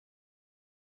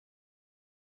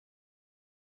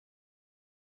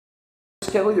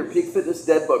Kendall, your Peak Fitness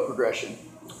Deadbug progression.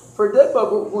 For a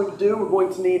Deadbug, what we're going to do, we're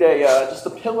going to need just a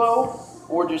pillow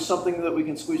or just something that we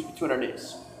can squeeze between our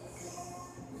knees.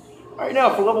 All right,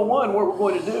 now for level 1, what we're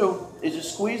going to do is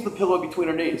just squeeze the pillow between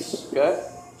our knees, okay?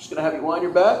 Just going to have you lie on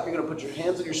your back. You're going to put your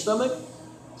hands on your stomach.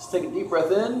 Just take a deep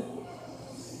breath in.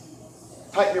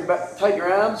 Tighten your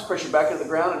abs, press your back into the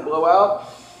ground and blow out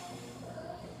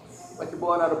like you're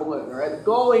blowing out a balloon, all right? The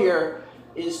goal here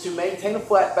is to maintain a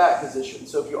flat back position.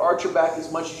 So if you arch your back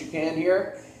as much as you can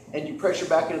here and you press your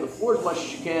back into the floor as much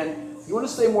as you can, you want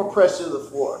to stay more pressed into the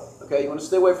floor, okay? You want to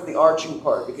stay away from the arching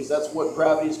part because that's what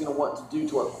gravity is going to want to do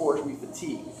to our core as we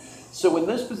fatigue. So in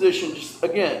this position, just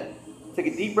again, take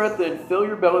a deep breath in, fill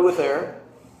your belly with air,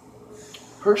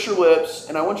 purse your lips,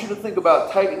 and I want you to think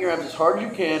about tightening your abs as hard as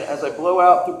you can as I blow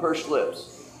out through pursed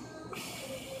lips.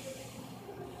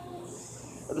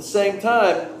 At the same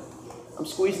time, I'm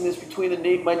squeezing this between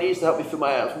my knees to help me fill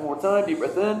my abs. One more time, deep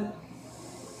breath in.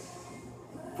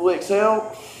 Fully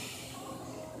exhale.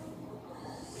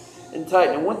 And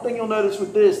tighten. And one thing you'll notice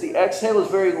with this, the exhale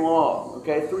is very long,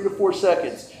 okay? 3 to 4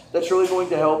 seconds. That's really going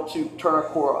to help to turn our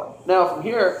core on. Now from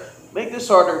here, make this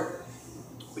harder.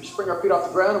 We just bring our feet off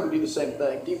the ground and we do the same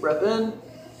thing. Deep breath in.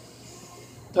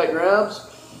 Tighten your abs.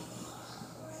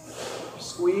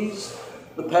 Squeeze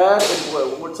the pad and blow.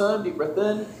 One more time, deep breath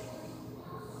in.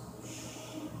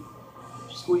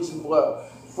 Squeeze and blow.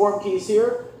 Form keys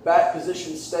here. Back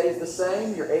position stays the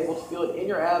same. You're able to feel it in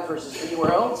your abs versus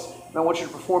anywhere else. And I want you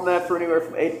to perform that for anywhere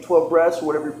from 8 to 12 breaths or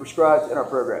whatever you're prescribed in our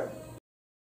program.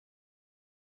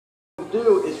 What we'll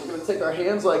do is we're going to take our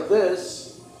hands like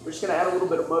this. We're just going to add a little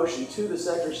bit of motion to this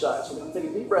exercise. So we're going to take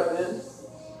a deep breath in.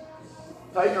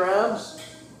 Tighten your abs.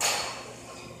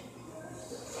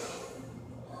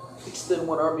 Extend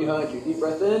one arm behind you. Deep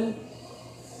breath in.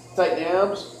 Tighten the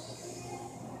abs.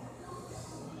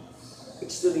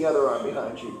 Extend the other arm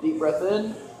behind you. Deep breath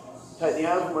in. Tighten the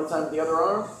abs one more time with the other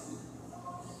arm.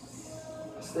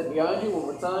 Extend behind you one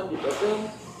more time. Deep breath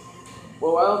in.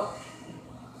 Blow out.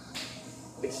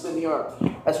 Extend the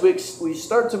arm. As we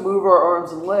start to move our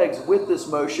arms and legs with this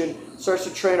motion, it starts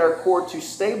to train our core to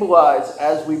stabilize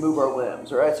as we move our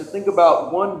limbs. All right. So think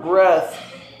about 1 breath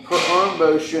per arm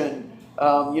motion.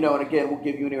 And again, we'll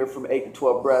give you anywhere from 8 to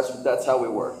 12 breaths, but that's how we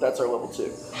work. That's our level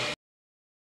 2.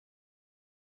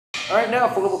 All right, now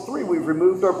for level 3, we've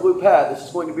removed our blue pad. This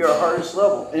is going to be our hardest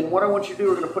level. And what I want you to do,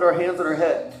 we're going to put our hands on our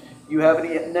head. You have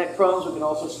any neck problems, we can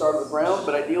also start on the ground,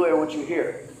 but ideally I want you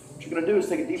here. What you're going to do is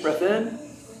take a deep breath in,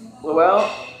 blow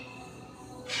out,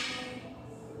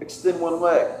 extend one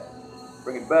leg,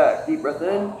 bring it back. Deep breath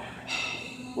in,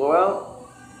 blow out,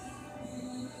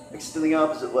 extend the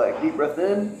opposite leg. Deep breath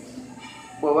in,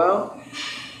 blow out,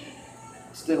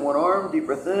 extend one arm, deep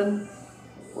breath in,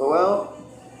 blow out,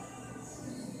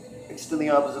 extend the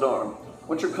opposite arm.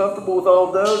 Once you're comfortable with all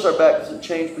of those, our back doesn't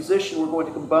change position. We're going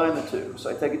to combine the two. So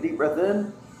I take a deep breath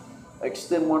in, I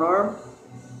extend one arm,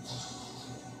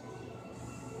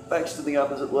 I extend the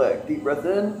opposite leg. Deep breath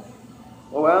in,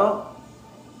 blow out,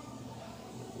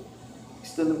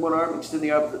 extend one arm, extend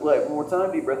the opposite leg. One more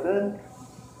time, deep breath in,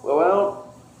 blow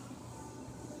out,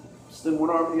 extend one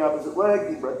arm, the opposite leg,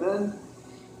 deep breath in,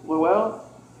 blow out,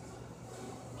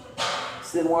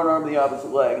 extend one arm, the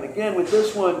opposite leg. And again, with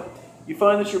this one, you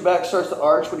find that your back starts to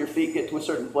arch when your feet get to a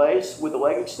certain place. With the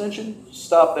leg extension,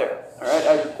 stop there. All right,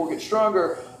 as your core gets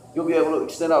stronger, you'll be able to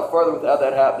extend out farther without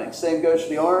that happening. Same goes for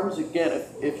the arms. Again,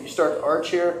 if you start to arch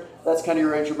here, that's kind of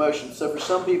your range of motion. So for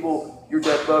some people, your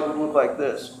Deadbug would look like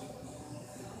this.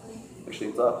 Actually,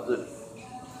 it's opposite.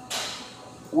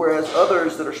 Whereas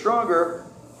others that are stronger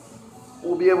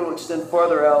will be able to extend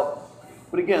farther out.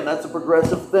 But again, that's a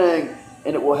progressive thing,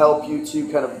 and it will help you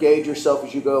to kind of gauge yourself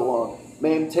as you go along.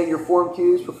 Maintain your form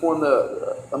cues, perform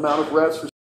the amount of reps for